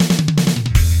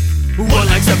One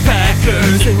likes the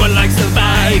Packers and one likes the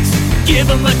Vikes. Give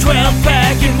them a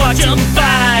 12-pack and watch them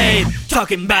fight.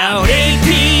 Talking about AP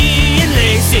and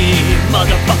Lacey,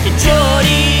 motherfucking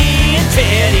Jody and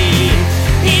Teddy.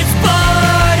 It's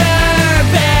Border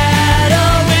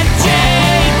Battle with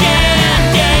Jake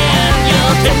and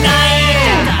Daniel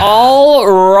tonight.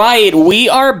 All right, we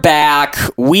are back.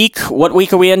 What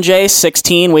week are we in, Jay?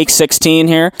 16, week 16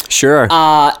 here. Sure.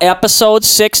 Episode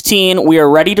 16. We are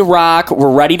ready to rock.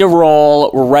 We're ready to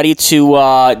roll. We're ready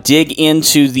to dig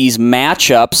into these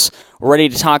matchups. We're ready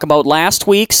to talk about last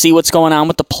week, see what's going on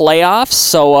with the playoffs.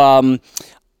 So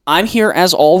I'm here,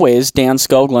 as always, Dan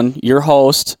Skoglund, your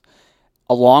host,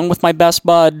 along with my best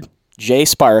bud, Jay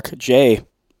Spark. Jay.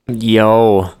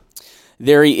 Yo.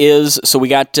 There he is. So we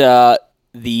got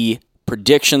the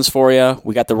predictions for you.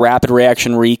 We got the rapid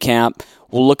reaction recap.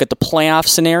 We'll look at the playoff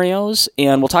scenarios,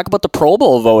 and we'll talk about the Pro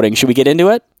Bowl voting. Should we get into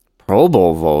it? Pro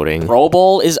Bowl voting. Pro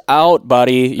Bowl is out,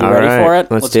 buddy. You All ready right, for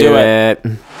it? Let's do it.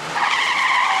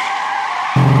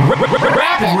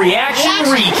 Rapid reaction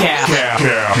recap.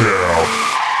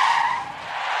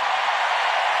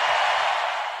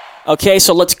 Okay,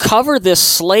 so let's cover this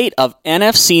slate of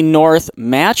NFC North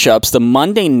matchups. The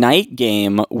Monday night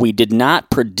game we did not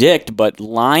predict, but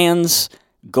Lions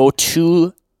go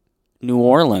to New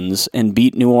Orleans and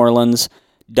beat New Orleans.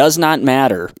 Does not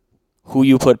matter who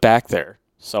you put back there.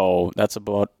 So that's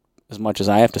about as much as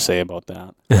I have to say about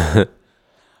that.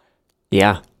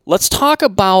 Yeah. Let's talk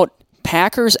about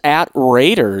Packers at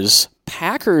Raiders.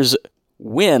 Packers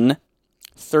win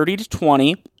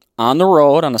 30-20 on the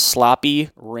road on a sloppy,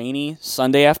 rainy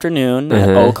Sunday afternoon at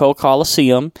Oco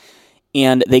Coliseum,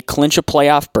 and they clinch a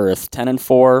playoff berth,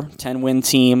 10-4, 10-win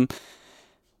team.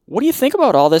 What do you think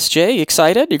about all this, Jay? You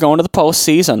excited? You're going to the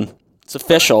postseason. It's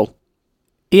official.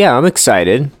 Yeah, I'm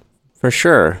excited, for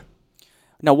sure.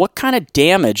 Now, what kind of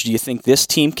damage do you think this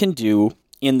team can do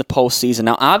in the postseason?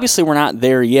 Now, obviously, we're not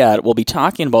there yet. We'll be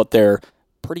talking about their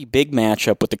pretty big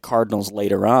matchup with the Cardinals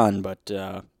later on, but,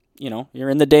 you're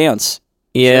in the dance.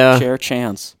 Yeah. Share a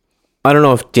chance. I don't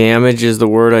know if damage is the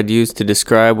word I'd use to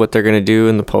describe what they're going to do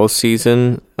in the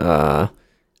postseason. I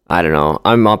don't know.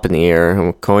 I'm up in the air. I'm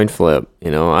a coin flip.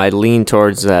 I lean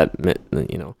towards that,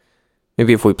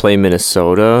 maybe if we play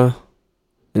Minnesota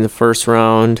in the first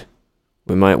round,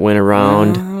 we might win a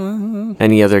round.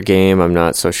 Any other game, I'm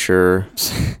not so sure.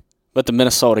 But the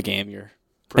Minnesota game,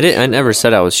 I never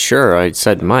said I was sure. I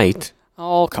said might.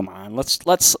 Oh, come on. Let's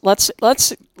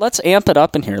amp it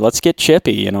up in here. Let's get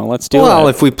chippy, Let's do it. Well,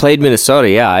 if we played Minnesota,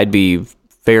 yeah, I'd be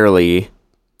fairly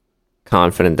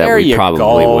confident that we'd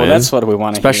probably win. That's what we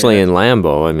want to hear. Especially in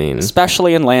Lambeau,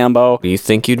 Especially in Lambeau. Do you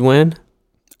think you'd win?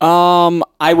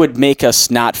 I would make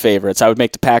us not favorites. I would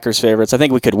make the Packers favorites. I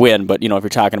think we could win, but, if you're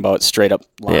talking about straight up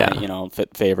line,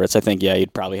 favorites, I think,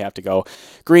 you'd probably have to go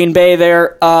Green Bay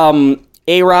there.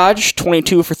 A-Raj,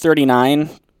 22 for 39.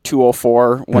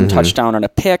 204, one touchdown and a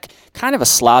pick. Kind of a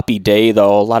sloppy day,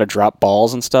 though. A lot of drop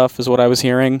balls and stuff is what I was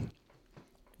hearing.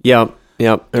 Yep.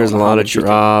 There's a lot of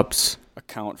drops.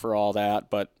 Account for all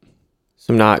that, but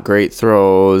some not great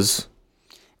throws.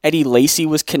 Eddie Lacy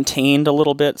was contained a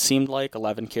little bit, seemed like.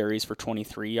 11 carries for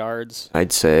 23 yards.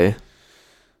 I'd say.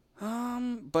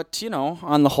 But,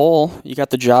 on the whole, you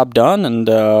got the job done. And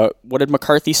what did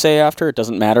McCarthy say after? It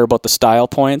doesn't matter about the style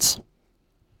points.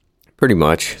 Pretty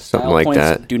much, something Style like points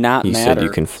that. Do not he matter. said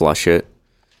you can flush it.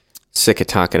 Sick of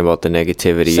talking about the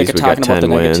negativities. Sick of talking about the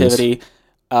negativity.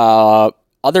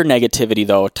 Other negativity,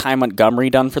 though, Ty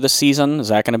Montgomery done for the season. Is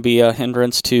that going to be a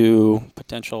hindrance to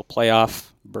potential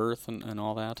playoff berth and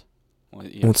all that? Well,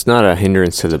 it's not a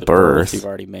hindrance to the berth. You've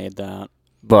already made that.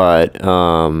 But,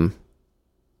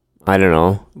 I don't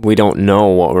know. We don't know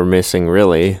what we're missing,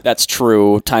 really. That's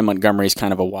true. Ty Montgomery's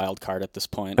kind of a wild card at this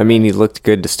point. I mean, he looked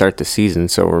good to start the season,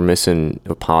 so we're missing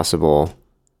a possible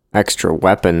extra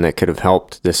weapon that could have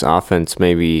helped this offense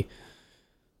maybe,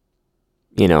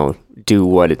 do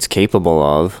what it's capable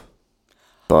of.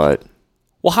 But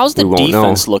well, how's the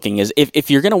defense looking? Is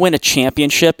if you're going to win a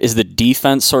championship, is the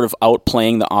defense sort of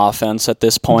outplaying the offense at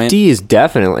this point? D is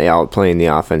definitely outplaying the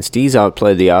offense. D's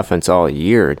outplayed the offense all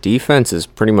year. Defense is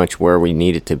pretty much where we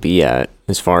need it to be at,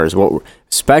 as far as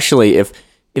especially if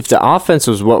the offense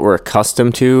was what we're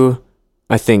accustomed to.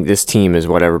 I think this team is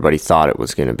what everybody thought it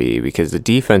was going to be, because the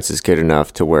defense is good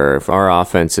enough to where if our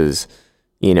offense is,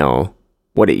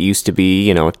 what it used to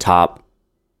be, top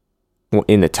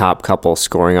in the top couple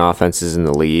scoring offenses in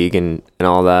the league and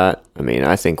all that. I mean,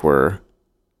 I think we're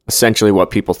essentially what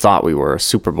people thought we were, a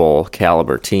Super Bowl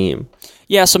caliber team.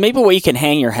 Yeah, so maybe what you can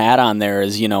hang your hat on there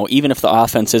is, even if the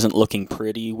offense isn't looking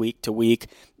pretty week to week,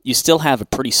 you still have a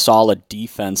pretty solid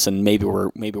defense, and maybe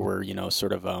we're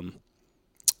sort of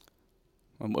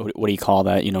what do you call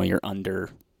that? You're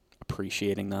under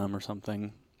appreciating them or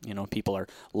something. People are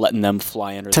letting them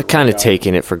fly under the kind of radar.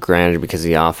 taking it for granted because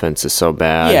the offense is so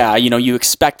bad. Yeah, you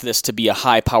expect this to be a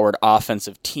high-powered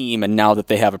offensive team, and now that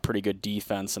they have a pretty good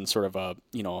defense and sort of a,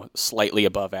 slightly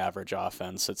above average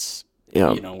offense, it's,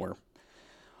 we're...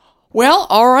 Well,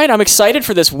 all right, I'm excited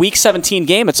for this Week 17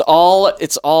 game. It's all,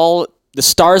 the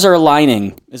stars are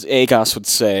aligning, as Agos would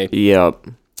say. Yep.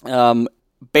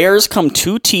 Bears come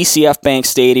to TCF Bank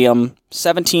Stadium,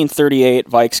 17-38,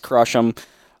 Vikes crush them.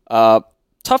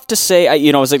 Tough to say.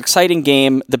 It was an exciting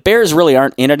game. The Bears really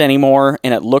aren't in it anymore,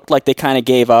 and it looked like they kind of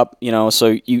gave up.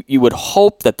 So you would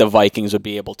hope that the Vikings would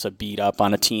be able to beat up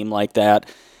on a team like that.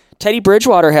 Teddy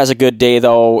Bridgewater has a good day,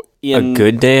 though. A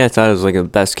good day? I thought it was like the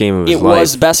best game of his life. It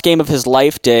was the best game of his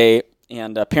life day,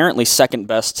 and apparently second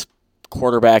best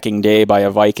quarterbacking day by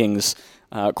a Vikings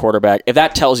quarterback. If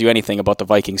that tells you anything about the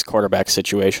Vikings quarterback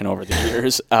situation over the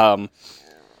years.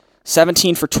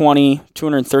 17 for 20,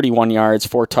 231 yards,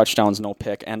 4 touchdowns, no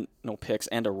picks,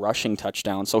 and a rushing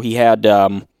touchdown. So he had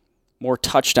more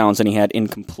touchdowns than he had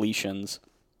incompletions.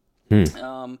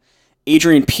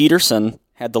 Adrian Peterson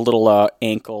had the little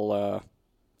ankle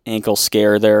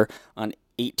scare there on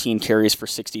 18 carries for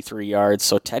 63 yards.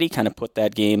 So Teddy kind of put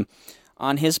that game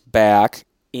on his back.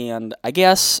 And I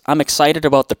guess I'm excited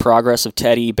about the progress of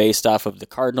Teddy based off of the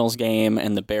Cardinals game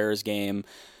and the Bears game.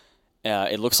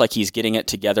 It looks like he's getting it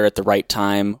together at the right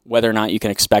time. Whether or not you can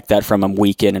expect that from him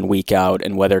week in and week out,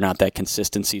 and whether or not that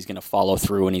consistency is going to follow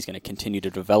through and he's going to continue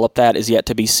to develop that is yet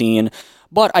to be seen.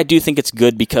 But I do think it's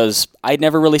good because I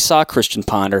never really saw Christian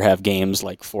Ponder have games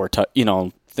like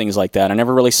things like that. I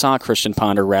never really saw Christian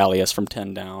Ponder rally us from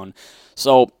 10 down.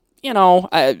 So,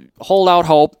 I hold out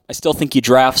hope. I still think you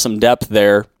draft some depth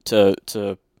there to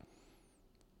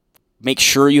make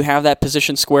sure you have that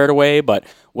position squared away, but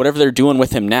whatever they're doing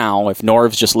with him now, if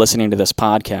Norv's just listening to this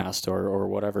podcast or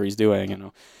whatever he's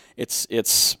doing,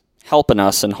 it's helping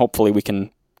us, and hopefully we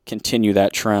can continue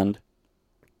that trend.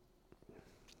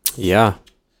 Yeah.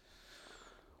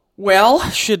 Well,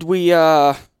 should we...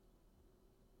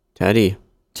 Teddy.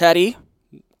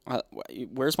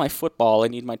 Where's my football? I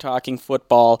need my talking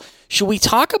football. Should we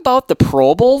talk about the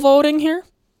Pro Bowl voting here?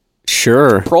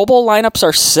 Sure. Pro Bowl lineups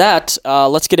are set.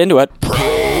 Let's get into it.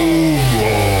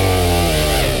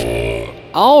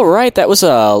 All right, that was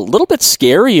a little bit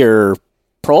scarier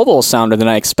Pro Bowl sounder than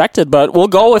I expected, but we'll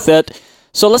go with it.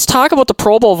 So let's talk about the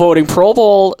Pro Bowl voting. Pro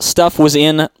Bowl stuff was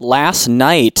in last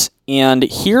night, and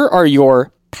here are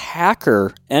your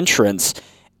Packer entrants.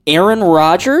 Aaron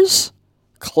Rodgers,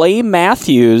 Clay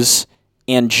Matthews,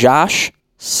 and Josh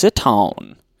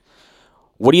Sitton.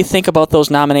 What do you think about those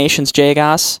nominations,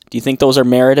 Jagos? Do you think those are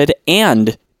merited?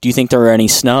 And do you think there are any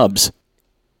snubs?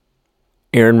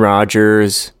 Aaron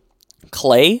Rodgers,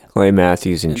 Clay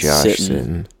Matthews, and Josh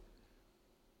Sitton.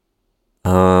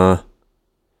 Yeah,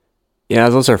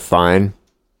 those are fine.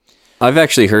 I've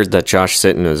actually heard that Josh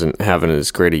Sitton isn't having as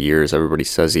great a year as everybody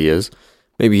says he is.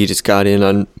 Maybe he just got in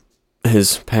on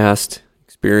his past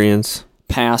experience.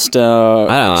 I don't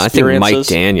know. I think Mike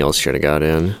Daniels should have got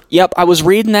in. Yep, I was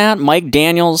reading that. Mike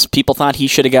Daniels, people thought he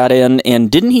should have got in, and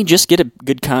didn't he just get a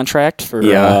good contract for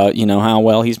how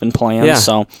well he's been playing? Yeah.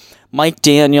 So Mike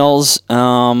Daniels,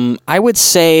 I would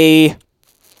say,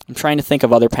 I'm trying to think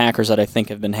of other Packers that I think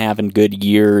have been having good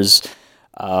years.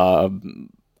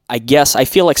 I guess I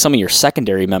feel like some of your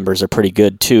secondary members are pretty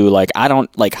good too.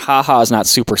 HaHa's not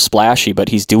super splashy, but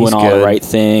he's doing all the right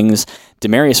things.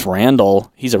 Demarius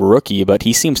Randall, he's a rookie, but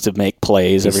he seems to make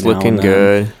plays every now and then. He's looking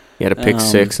good. He had a pick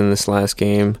six in this last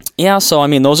game. Yeah, so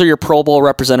those are your Pro Bowl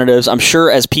representatives. I'm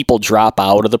sure as people drop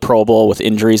out of the Pro Bowl with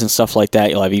injuries and stuff like that,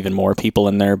 you'll have even more people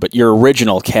in there. But your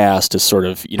original cast is sort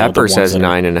of Peppers has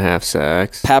 9.5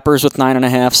 sacks. Peppers with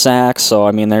 9.5 sacks.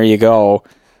 So there you go.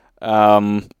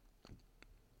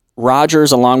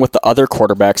 Rodgers, along with the other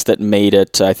quarterbacks that made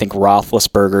it, I think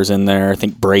Roethlisberger's in there. I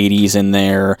think Brady's in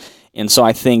there. And so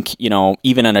I think,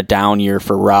 even in a down year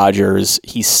for Rodgers,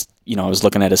 he's, I was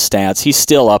looking at his stats, he's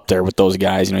still up there with those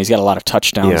guys. He's got a lot of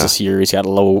touchdowns this year. He's got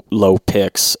low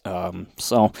picks.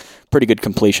 So pretty good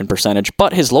completion percentage.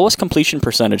 But his lowest completion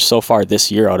percentage so far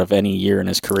this year out of any year in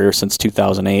his career since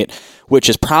 2008, which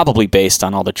is probably based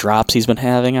on all the drops he's been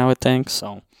having, I would think.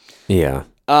 So yeah.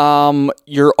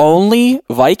 Your only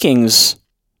Vikings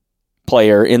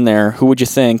player in there, who would you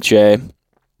think, Jay?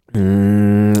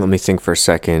 Let me think for a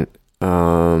second.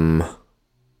 I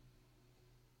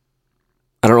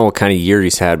don't know what kind of year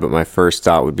he's had, but my first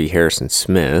thought would be Harrison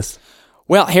Smith.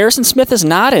 Well, Harrison Smith is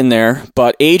not in there,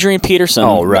 but Adrian Peterson,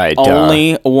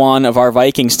 only one of our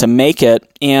Vikings to make it,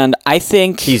 and I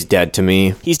think he's dead to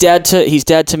me. He's dead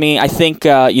to me. I think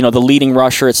the leading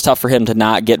rusher. It's tough for him to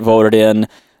not get voted in,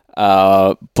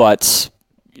 but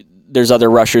there's other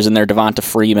rushers in there. Devonta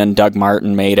Freeman, Doug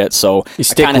Martin made it. So you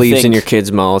stick leaves in your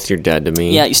kid's mouth, you're dead to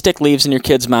me. Yeah, you stick leaves in your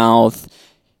kid's mouth.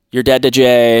 You're dead to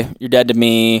Jay. You're dead to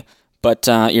me. But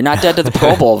you're not dead to the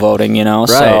Pro Bowl voting, Right,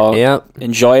 so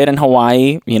enjoy it in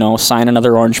Hawaii, sign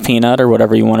another orange peanut or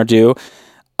whatever you want to do.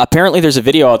 Apparently there's a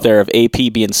video out there of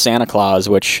AP being Santa Claus,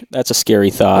 which that's a scary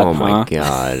thought. Oh, my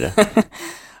God. What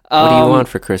do you want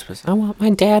for Christmas? I want my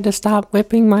dad to stop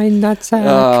whipping my nutsack.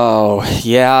 Oh,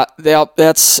 yeah.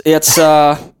 It's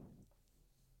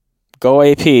go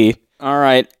AP. All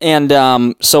right.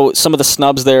 And so some of the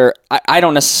snubs there, I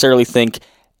don't necessarily think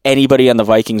anybody on the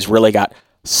Vikings really got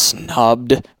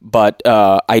snubbed, but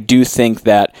I do think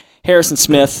that Harrison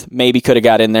Smith maybe could have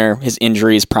got in there. His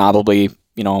injuries probably,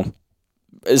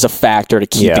 is a factor to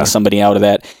keeping somebody out of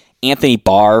that. Anthony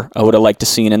Barr, I would have liked to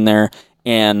seen in there.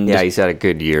 And yeah, he's had a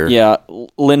good year. Yeah,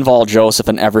 Linval Joseph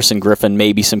and Everson Griffin,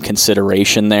 maybe some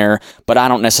consideration there, but I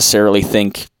don't necessarily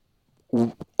think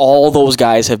all those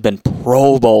guys have been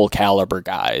Pro Bowl caliber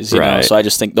guys. Right. So I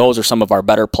just think those are some of our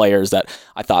better players that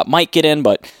I thought might get in,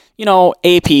 but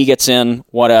AP gets in,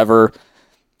 whatever.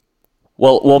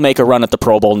 We'll make a run at the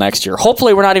Pro Bowl next year.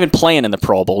 Hopefully we're not even playing in the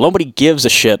Pro Bowl. Nobody gives a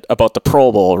shit about the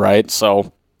Pro Bowl, right?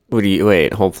 So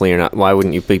hopefully you're not. Why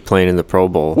wouldn't you be playing in the Pro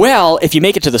Bowl? Well, if you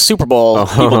make it to the Super Bowl,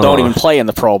 people don't even play in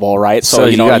the Pro Bowl, right? So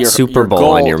you got Super Bowl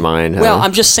goal, on your mind, huh? Well,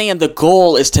 I'm just saying the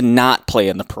goal is to not play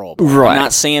in the Pro Bowl. Right. I'm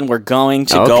not saying we're going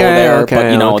to go there,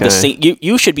 but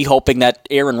you should be hoping that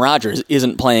Aaron Rodgers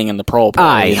isn't playing in the Pro Bowl.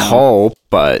 I hope,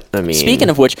 but I mean... Speaking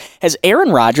of which, has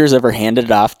Aaron Rodgers ever handed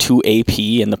it off to AP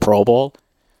in the Pro Bowl?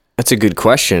 That's a good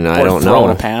question. I don't know. Thrown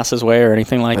a pass his way or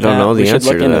anything like that? I don't know the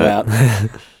answer to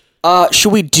that.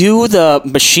 Should we do the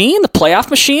playoff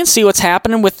machine? See what's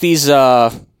happening with these, with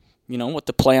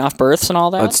the playoff berths and all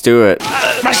that? Let's do it.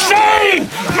 Machine!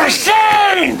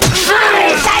 Machine!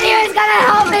 He said he was gonna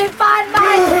help me find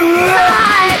my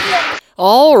blood!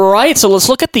 All right, so let's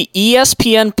look at the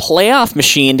ESPN playoff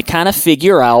machine to kind of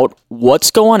figure out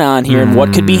what's going on here and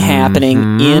what could be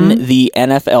happening in the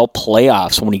NFL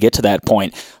playoffs when we get to that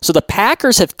point. So the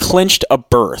Packers have clinched a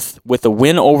berth with a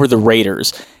win over the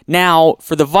Raiders. Now,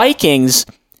 for the Vikings,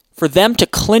 for them to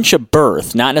clinch a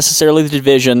berth, not necessarily the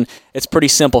division, it's pretty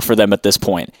simple for them at this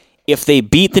point. If they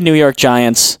beat the New York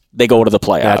Giants, they go to the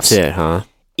playoffs. That's it, huh?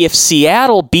 If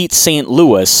Seattle beats St.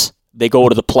 Louis, they go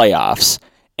to the playoffs.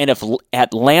 And if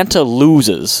Atlanta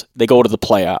loses, they go to the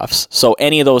playoffs. So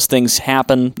any of those things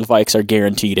happen, the Vikes are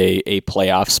guaranteed a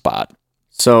playoff spot.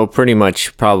 So pretty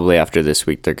much probably after this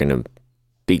week, they're going to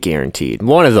be guaranteed.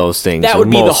 One of those things that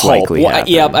would be the hope.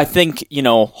 Yeah, I think,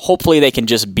 hopefully they can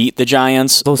just beat the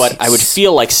Giants, but I would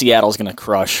feel like Seattle's going to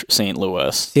crush St.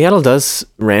 Louis. Seattle does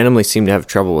randomly seem to have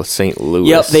trouble with St. Louis.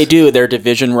 Yep, they do. They're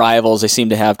division rivals they seem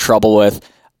to have trouble with.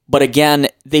 But again,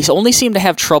 they only seem to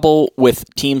have trouble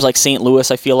with teams like St.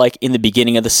 Louis, I feel like, in the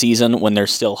beginning of the season when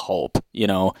there's still hope.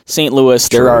 St. Louis,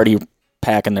 they're already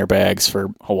packing their bags for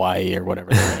Hawaii or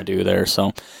whatever they're going to do there.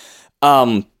 So,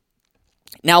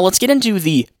 now let's get into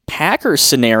the Packers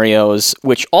scenarios,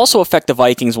 which also affect the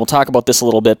Vikings. We'll talk about this a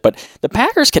little bit, but the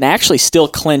Packers can actually still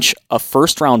clinch a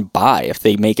first-round bye if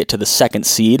they make it to the second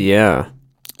seed. Yeah.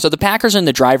 So the Packers are in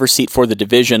the driver's seat for the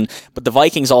division, but the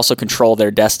Vikings also control their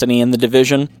destiny in the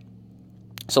division.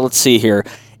 So let's see here.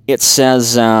 It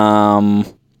says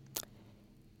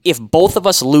if both of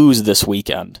us lose this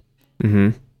weekend,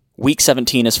 Week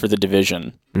 17 is for the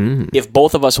division. If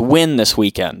both of us win this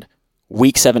weekend,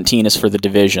 Week 17 is for the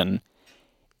division.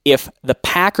 If the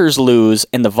Packers lose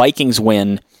and the Vikings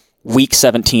win, Week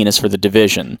 17 is for the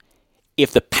division.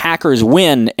 If the Packers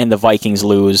win and the Vikings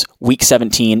lose, Week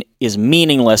 17 is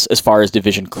meaningless as far as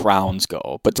division crowns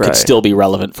go, but could still be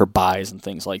relevant for buys and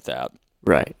things like that.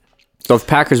 Right. So if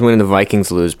Packers win and the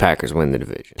Vikings lose, Packers win the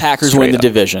division. Packers win the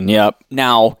division, yep.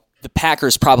 Now, the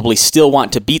Packers probably still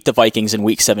want to beat the Vikings in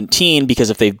Week 17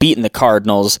 because if they've beaten the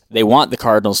Cardinals, they want the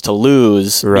Cardinals to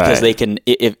lose because they can.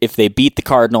 If they beat the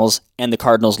Cardinals and the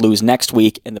Cardinals lose next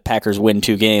week and the Packers win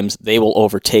 2 games, they will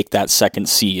overtake that second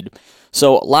seed.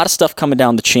 So a lot of stuff coming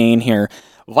down the chain here.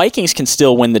 Vikings can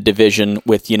still win the division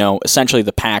with, essentially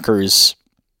the Packers.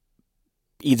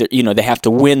 Either, they have to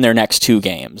win their next 2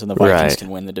 games and the Vikings can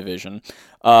win the division.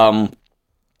 So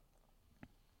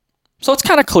it's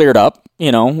kind of cleared up.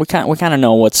 We kind of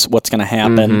know what's going to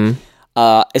happen.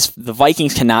 As the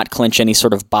Vikings cannot clinch any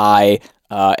sort of bye,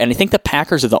 And I think the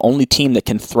Packers are the only team that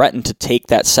can threaten to take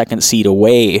that second seed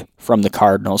away from the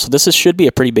Cardinals. So this should be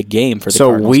a pretty big game for the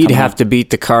Cardinals. So we'd have to beat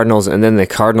the Cardinals, and then the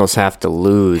Cardinals have to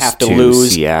lose to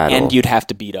Seattle. And you'd have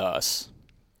to beat us.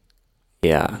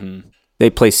 Yeah. Mm-hmm. They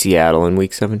play Seattle in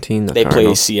Week 17. They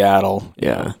play Seattle.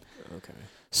 Yeah. Okay.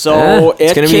 So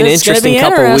it's going to be an interesting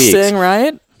couple weeks,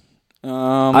 right?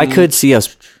 I could see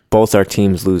us both our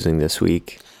teams losing this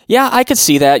week. Yeah, I could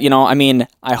see that. I mean,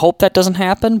 I hope that doesn't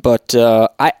happen, but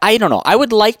I don't know. I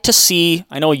would like to see,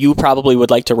 I know you probably would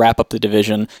like to wrap up the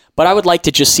division, but I would like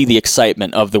to just see the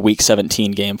excitement of the Week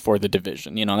 17 game for the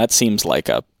division. That seems like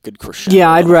a good crescendo. Yeah,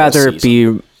 I'd rather it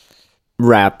be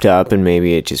wrapped up and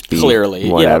maybe it just be clearly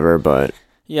whatever, but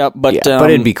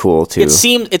it'd be cool too.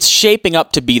 It's shaping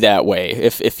up to be that way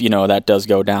if that does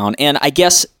go down. And I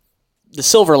guess the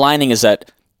silver lining is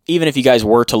that even if you guys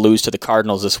were to lose to the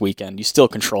Cardinals this weekend, you still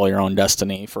control your own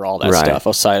destiny for all that stuff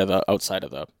outside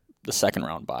of the second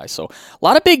round bye. So a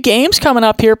lot of big games coming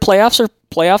up here.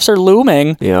 Playoffs are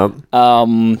looming. Yep.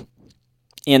 And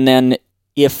then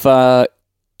if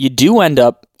you do end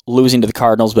up losing to the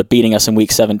Cardinals but beating us in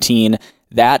Week 17,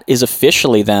 that is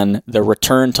officially then the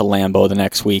return to Lambeau the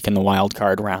next week in the wild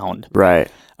card round. Right.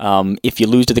 If you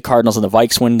lose to the Cardinals and the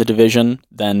Vikes win the division,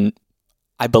 then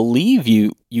I believe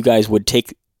you guys would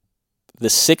take the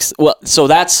sixth. Well, so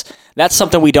that's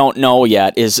something we don't know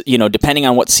yet. Is depending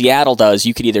on what Seattle does,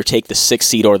 you could either take the 6th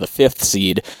seed or the 5th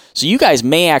seed. So you guys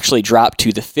may actually drop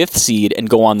to the 5th seed and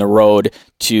go on the road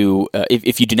to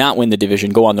if you do not win the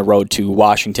division, go on the road to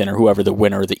Washington or whoever the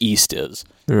winner of the East is.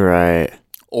 Right.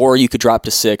 Or you could drop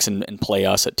to 6 and play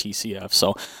us at TCF.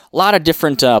 So a lot of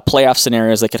different playoff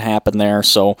scenarios that could happen there.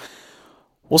 So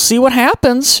we'll see what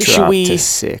happens. Drop to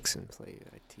 6 and play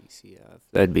at TCF.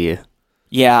 That'd be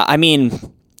Yeah, I mean,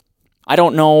 I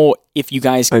don't know if you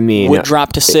guys would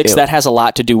drop to 6. That has a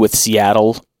lot to do with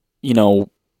Seattle,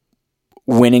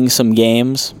 winning some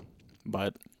games.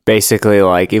 But basically,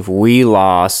 like, if we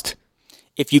lost...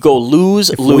 If you go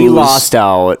lose... we lost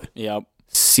out... Yep.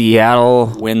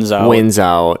 Seattle wins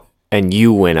out, and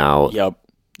you win out. Yep.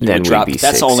 Then we'd be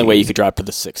that's the only way you could drop to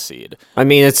the 6th seed. I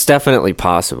mean, it's definitely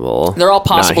possible. They're all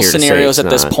possible scenarios at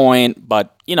this point,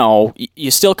 but you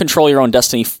still control your own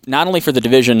destiny, not only for the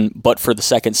division but for the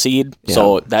 2nd seed. Yeah.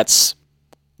 So that's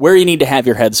where you need to have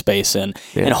your headspace in,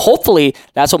 and hopefully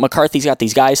that's what McCarthy's got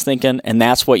these guys thinking, and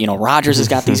that's what Rodgers has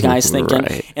got these guys thinking,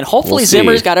 right. And hopefully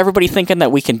Zimmer's got everybody thinking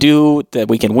that we can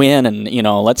win, and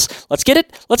let's get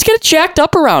it jacked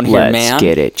up around here, man. Let's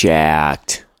get it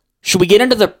jacked. Should we get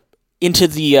into the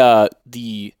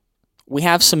we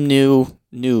have some new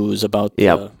news about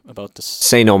about this.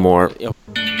 Say no more. Yep.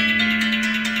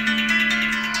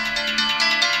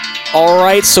 All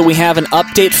right, so we have an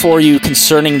update for you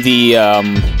concerning the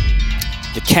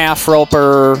calf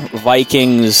roper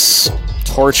Vikings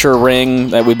torture ring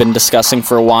that we've been discussing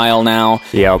for a while now.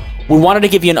 Yep. We wanted to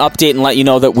give you an update and let you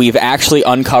know that we've actually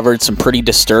uncovered some pretty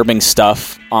disturbing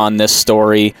stuff on this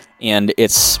story, and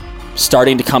it's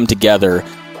starting to come together.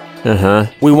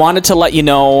 We wanted to let you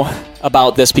know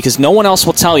about this because no one else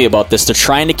will tell you about this. They're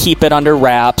trying to keep it under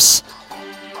wraps,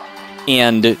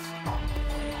 and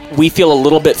we feel a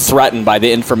little bit threatened by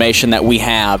the information that we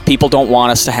have. People don't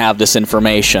want us to have this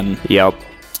information. Yep.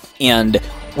 And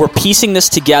we're piecing this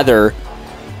together,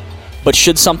 but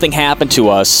should something happen to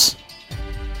us,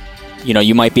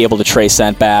 you might be able to trace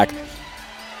that back.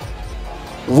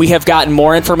 We have gotten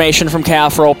more information from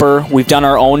Calf Roper. We've done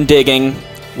our own digging.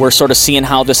 We're sort of seeing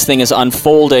how this thing is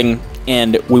unfolding,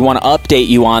 and we want to update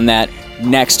you on that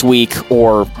next week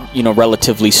or,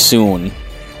 relatively soon.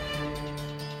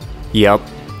 Yep.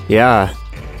 Yeah.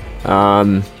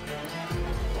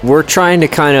 We're trying to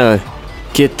kind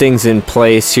of get things in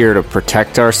place here to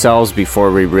protect ourselves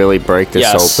before we really break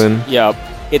this open. Yep.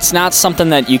 It's not something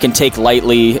that you can take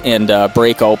lightly and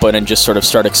break open and just sort of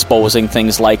start exposing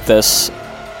things like this,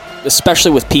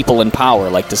 especially with people in power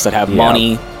like this that have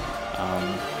money.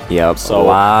 Yep, so a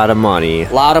lot of money.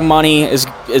 A lot of money is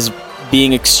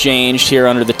being exchanged here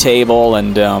under the table,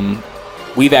 and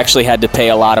we've actually had to pay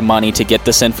a lot of money to get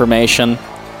this information.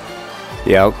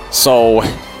 Yep. So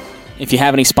if you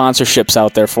have any sponsorships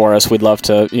out there for us, we'd love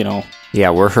to, Yeah,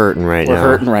 we're hurting right now. We're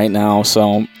hurting right now,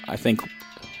 so I think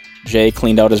Jay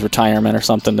cleaned out his retirement or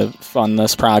something to fund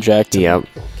this project. Yep,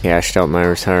 cashed out my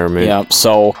retirement. Yep,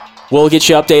 so we'll get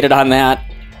you updated on that.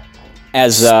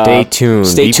 Stay tuned.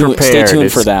 Be prepared. Stay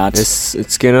tuned for that. It's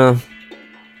intense.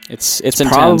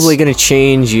 Probably gonna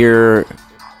change your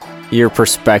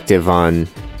perspective on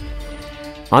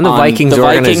the Vikings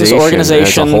organization as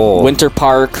a whole. Winter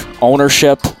Park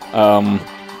ownership,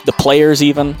 the players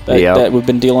even that we've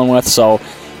been dealing with. So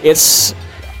it's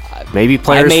Maybe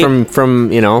players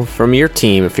from your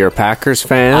team. If you're a Packers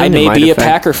fan, I may be a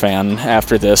Packer fan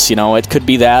after this. It could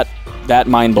be that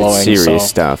mind blowing. Serious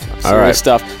stuff. All right. Serious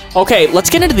stuff. Okay, let's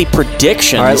get into the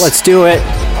predictions. All right, let's do it.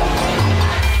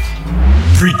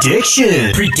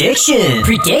 Prediction.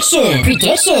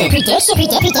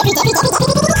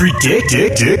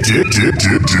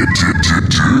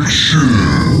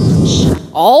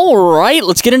 All right,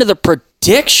 let's get into the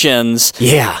predictions.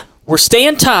 Yeah. We're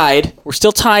staying tied. We're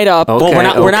still tied up. Okay,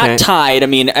 Well, we're not tied. I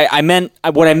mean,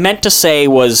 what I meant to say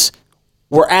was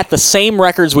we're at the same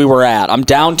records we were at. I'm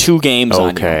down 2 games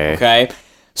on you. Okay.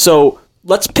 So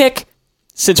let's pick.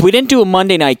 Since we didn't do a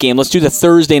Monday night game, let's do the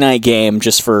Thursday night game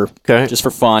just for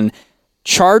fun.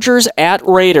 Chargers at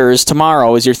Raiders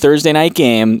tomorrow is your Thursday night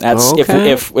game. That's if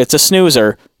it's a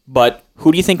snoozer. But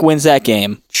who do you think wins that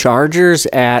game? Chargers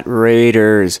at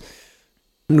Raiders.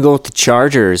 I'm gonna go with the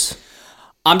Chargers.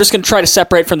 I'm just going to try to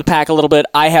separate from the pack a little bit.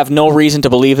 I have no reason to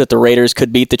believe that the Raiders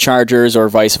could beat the Chargers or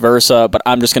vice versa, but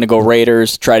I'm just going to go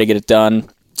Raiders, try to get it done.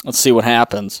 Let's see what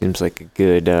happens. Seems like a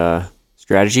good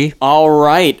strategy. All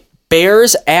right.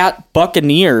 Bears at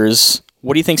Buccaneers.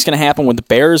 What do you think is going to happen when the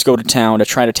Bears go to town to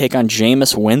try to take on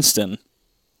Jameis Winston?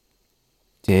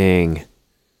 Dang.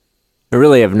 I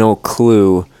really have no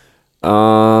clue.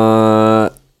 I'll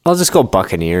just go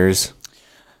Buccaneers.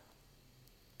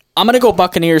 I'm going to go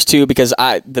Buccaneers too because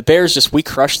the Bears we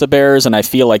crushed the Bears and I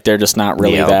feel like they're just not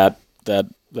really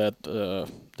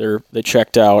they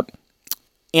checked out.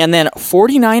 And then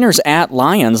 49ers at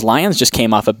Lions. Lions just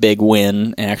came off a big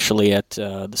win actually at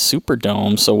the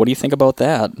Superdome. So what do you think about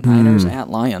that? Niners at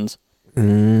Lions.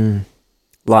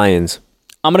 Lions.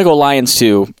 I'm going to go Lions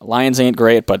too. Lions ain't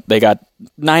great, but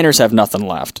Niners have nothing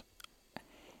left.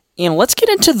 And let's get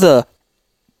into the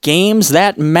games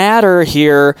that matter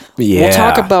here. Yeah. We'll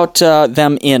talk about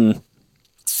them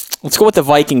let's go with the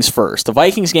Vikings first. The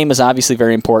Vikings game is obviously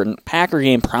very important. Packer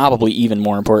game probably even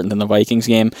more important than the Vikings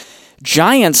game.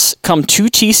 Giants come to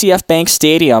TCF Bank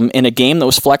Stadium in a game that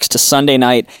was flexed to Sunday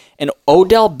night, and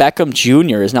Odell Beckham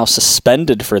Jr. is now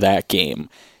suspended for that game.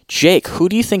 Jake, who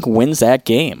do you think wins that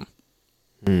game?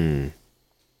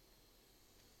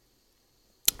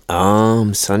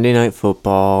 Sunday Night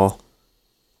Football.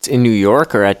 It's in New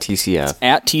York or at TCF?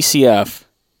 At TCF.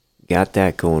 Got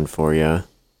that going for you.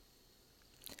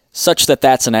 Such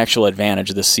that's an actual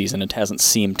advantage this season. It hasn't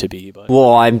seemed to be. But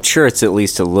Well, I'm sure it's at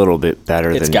least a little bit better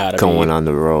It's than gotta going be. on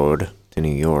the road to New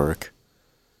York.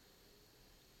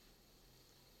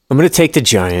 I'm going to take the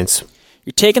Giants.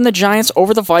 You're taking the Giants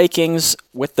over the Vikings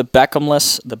with the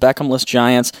Beckhamless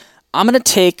Giants. I'm gonna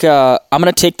take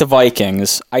the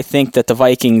Vikings. I think that the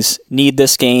Vikings need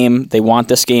this game. They want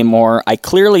this game more. I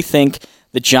clearly think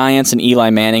the Giants and Eli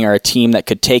Manning are a team that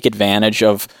could take advantage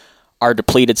of our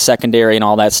depleted secondary and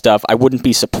all that stuff. I wouldn't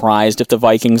be surprised if the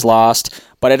Vikings lost,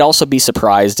 but I'd also be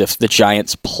surprised if the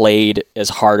Giants played as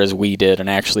hard as we did and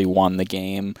actually won the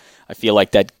game. I feel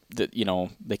like that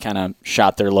they kind of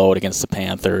shot their load against the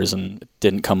Panthers and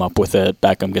didn't come up with it.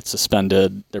 Beckham gets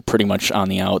suspended. They're pretty much on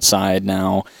the outside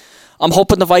now. I'm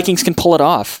hoping the Vikings can pull it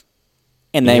off,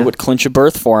 and they would clinch a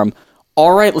berth for them.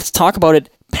 All right, let's talk about it.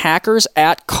 Packers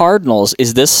at Cardinals.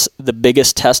 Is this the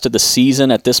biggest test of the season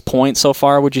at this point so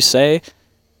far, would you say?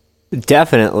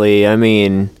 Definitely. I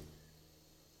mean,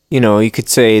 you could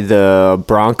say the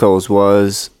Broncos were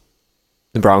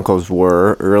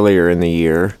earlier in the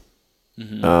year.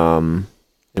 And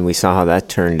we saw how that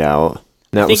turned out.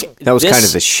 That was kind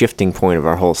of the shifting point of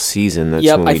our whole season.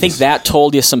 I think that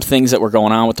told you some things that were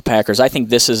going on with the Packers. I think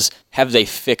this is have they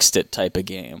fixed it type of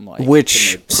game.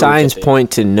 Which signs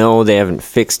point to no, they haven't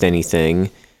fixed anything.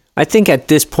 I think at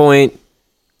this point,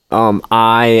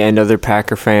 I and other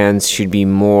Packer fans should be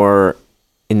more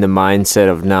in the mindset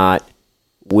of not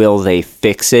will they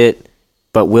fix it,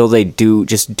 but will they do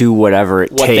whatever it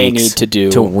takes they need to do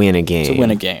to win a game. To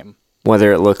win a game.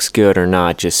 Whether it looks good or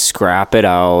not, just scrap it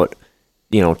out.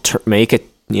 Make it,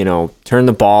 turn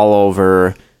the ball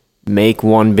over, make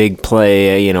one big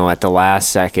play, at the last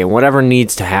second, whatever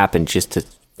needs to happen just to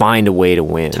find a way to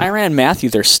win. Tyrann Mathieu,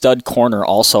 their stud corner,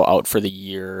 also out for the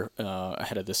year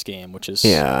ahead of this game, which is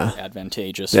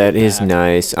advantageous. That is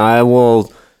nice.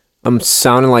 I'm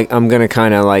sounding like I'm going to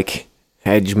kind of like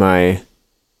hedge my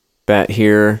bet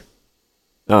here.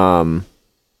 I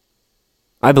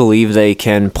believe they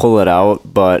can pull it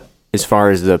out, but as far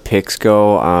as the picks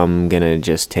go, I'm going to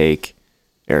just take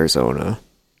Arizona.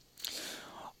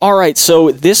 All right,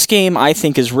 so this game I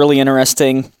think is really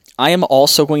interesting. I am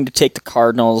also going to take the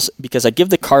Cardinals because I give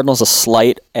the Cardinals a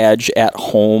slight edge at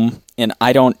home, and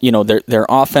I don't, their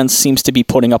offense seems to be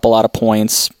putting up a lot of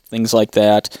points, things like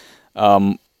that.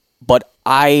 But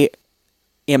I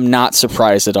am not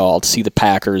surprised at all to see the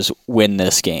Packers win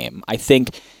this game. I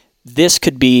think this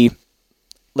could be,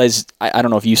 Les, I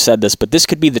don't know if you said this, but this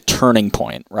could be the turning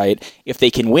point, right? If they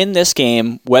can win this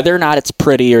game, whether or not it's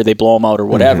pretty or they blow them out or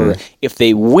whatever, if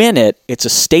they win it, it's a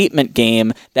statement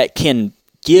game that can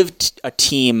give a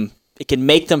team, it can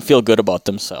make them feel good about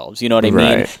themselves. You know what I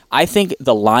mean? I think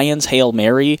the Lions' Hail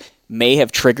Mary may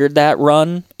have triggered that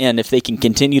run, and if they can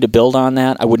continue to build on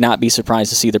that, I would not be surprised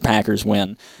to see the Packers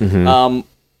win.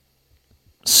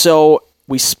 So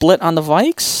we split on the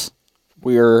Vikes.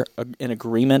 We're in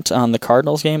agreement on the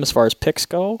Cardinals game as far as picks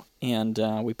go, and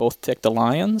we both picked the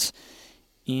Lions,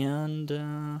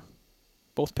 and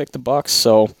both picked the Bucs.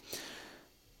 So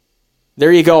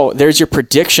there you go. There's your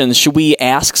predictions. Should we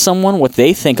ask someone what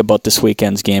they think about this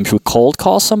weekend's game? Should we cold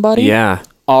call somebody? Yeah.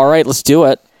 All right, let's do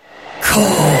it.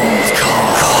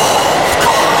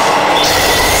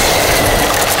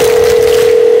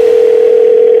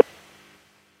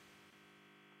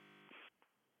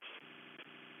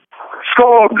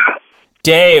 Scold.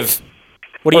 Dave,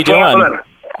 what are you doing? Happening?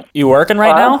 You working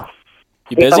right now?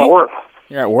 You busy? I'm at work.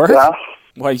 You're at work? Yeah.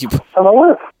 What? I'm at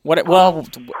work. What? Well,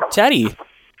 Teddy.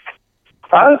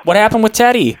 Huh? What happened with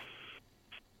Teddy?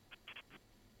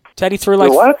 Teddy threw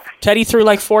like what? Teddy threw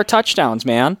like 4 touchdowns,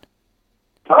 man.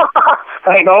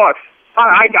 I know it.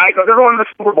 They're going to the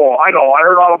Super Bowl. I know. I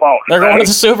heard all about it. They're going to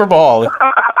the Super Bowl.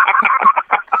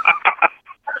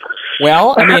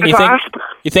 Well, I mean,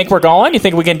 you think we're going? You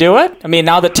think we can do it? I mean,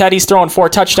 now that Teddy's throwing 4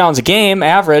 touchdowns a game,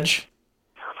 average.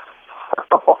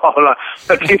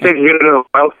 Let's see if they can get into the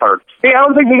wild card. Hey, I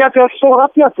don't think they got that sorted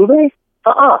up yet, do they?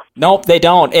 Nope, they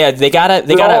don't. Yeah, they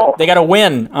gotta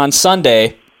win on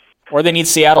Sunday, or they need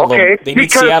Seattle. Okay. They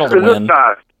need Seattle to win.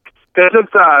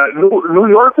 New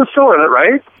York is still in it,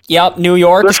 right? Yep, New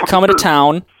York is coming to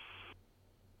town.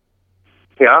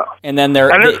 Yeah. And then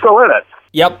it's still in it.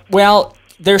 Yep. Well,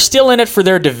 they're still in it for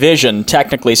their division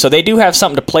technically, so they do have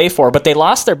something to play for. But they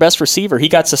lost their best receiver. He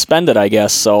got suspended, I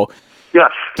guess. So yes,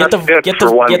 get the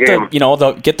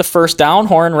first down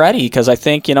horn ready, because I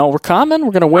think we're coming.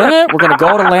 We're gonna win it. We're gonna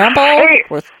go to Lambeau. Hey,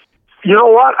 you know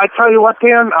what? I tell you what,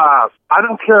 Dan. I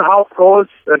don't care how it goes.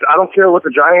 I don't care what the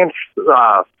Giants'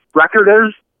 record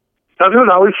is. Doesn't it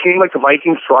always seem like the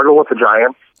Vikings struggle with the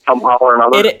Giants somehow or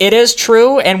another? It is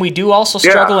true, and we do also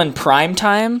struggle in prime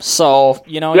time. So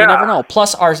you never know.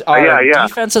 Plus, our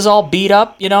defense is all beat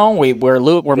up.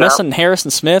 We're missing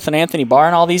Harrison Smith and Anthony Barr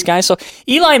and all these guys. So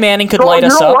Eli Manning could light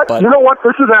us up. But you know what?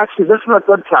 This is a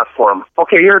good test for him.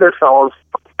 Okay, here it is, fellas.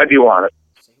 I do want it.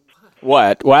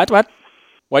 What?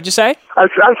 What'd you say? I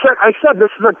said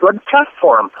this is a good test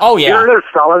for him. Oh yeah. Here it is,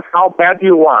 fellas. How bad do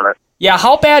you want it? Yeah,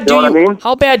 how bad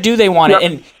How bad do they want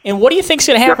it? And what do you think's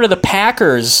going to happen to the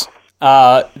Packers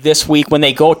this week when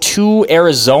they go to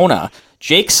Arizona? I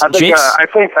think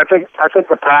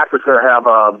the Packers are going to have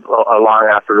a long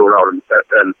afternoon out in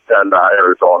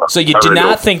Arizona. So you do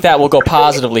not think that will go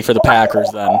positively for the Packers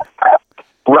then?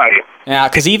 Right. Yeah,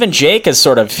 because even Jake is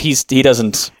sort of he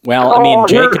doesn't. Well, I mean,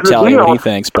 Jake could tell you what he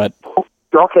thinks, but.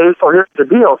 Okay, so here's the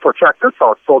deal. So check this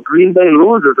out. So Green Bay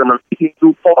loses and the Vikings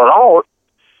do pull it out.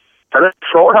 And it's a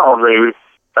showdown, baby.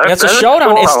 That's a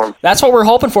showdown. That's what we're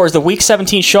hoping for, is the Week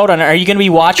 17 showdown. Are you going to be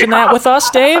watching that with us,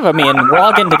 Dave? I mean, we're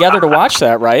all getting together to watch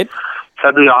that, right?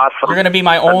 That'd be awesome. You're going to be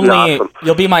my only.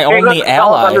 You'll be my only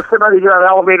ally. I'm just sitting ready to get on an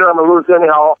elevator. I'm going to lose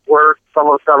anyhow. Work.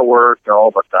 Someone's got to work,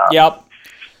 But yep.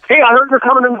 Hey, I heard you're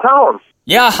coming into town.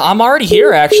 Yeah, I'm already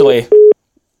here, actually.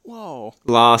 Whoa.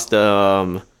 Lost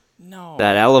No.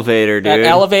 That elevator, dude. That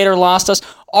elevator lost us.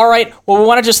 All right. Well, we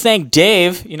want to just thank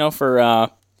Dave, for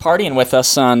partying with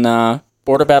us on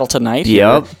Border Battle Tonight.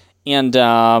 Yep. Here. And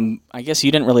I guess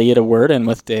you didn't really get a word in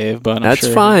with Dave, but that's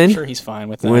fine. I'm sure he's fine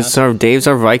with that. Dave's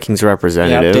our Vikings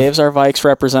representative. Yeah, Dave's our Vikes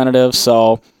representative.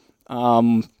 So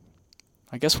I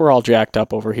guess we're all jacked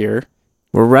up over here.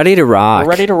 We're ready to rock.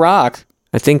 I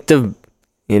think the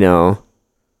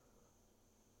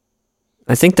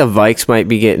Vikes might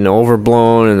be getting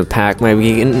overblown and the Pack might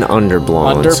be getting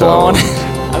underblown. Underblown? So.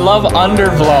 I love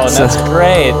underblown. That's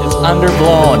great. It's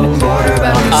underblown.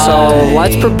 So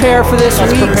let's prepare for this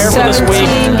week.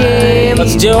 Game.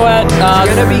 Let's do it. It's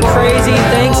gonna be crazy.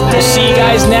 Thanks, Dave. We'll see you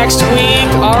guys next week.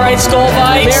 All right, Skull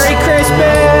Vikes. Merry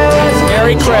Christmas.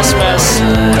 Merry Christmas.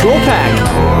 Go Pack.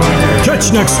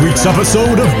 Catch next week's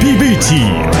episode of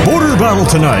BBT Border Battle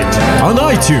Tonight on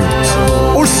iTunes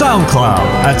or SoundCloud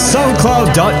at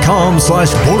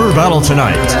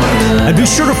soundcloud.com/borderbattletonight. And be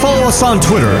sure to follow us on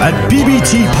Twitter at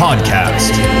BBT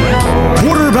Podcast.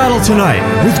 Border Battle Tonight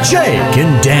with Jake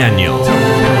and Daniel.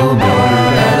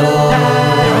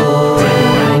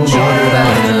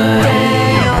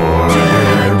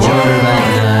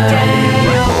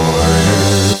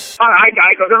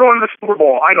 going to the Super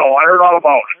Bowl. I know. I heard all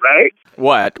about it, right?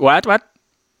 What?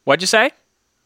 What'd you say?